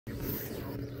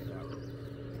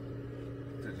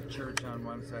church on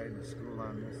one side and the school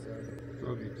on this side.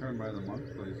 So if you turn by the monk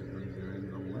place, it brings you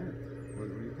into Lent. What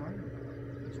are you talking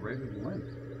about? It's rated Lent.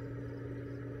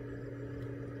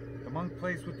 The monk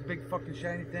place with the big fucking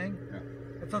shiny thing? Yeah.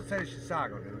 That's outside of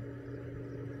Chisago, dude.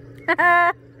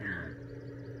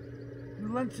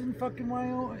 Lent's in fucking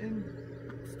Wyoming, in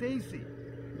Stacy.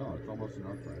 No, it's almost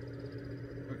enough, right?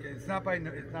 Okay, it's not by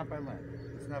Lent. It's not by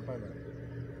Lent.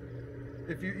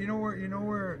 If you know where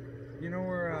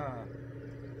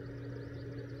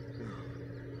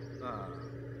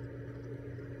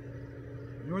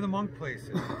the monk place is,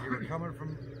 if you were coming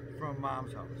from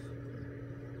Mom's house,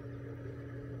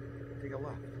 take a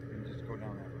left and just go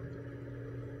down that road.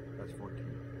 That's 14.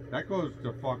 That goes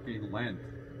to fucking Lent.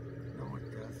 No, it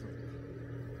doesn't.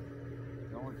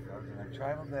 No, it doesn't. I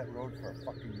traveled that road for a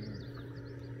fucking year.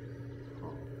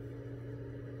 Oh.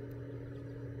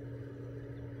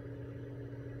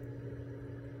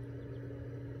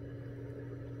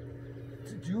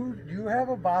 Do you have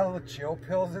a bottle of chill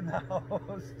pills in the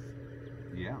house?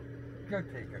 Yeah. Go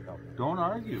take a couple. Don't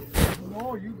argue.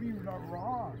 No, you be not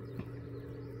wrong.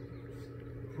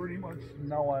 Pretty much,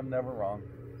 no, I'm never wrong.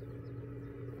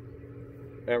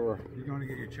 Ever. You going to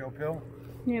get your chill pill?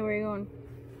 Yeah, where are you going?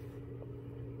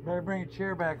 Better bring a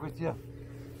chair back with you.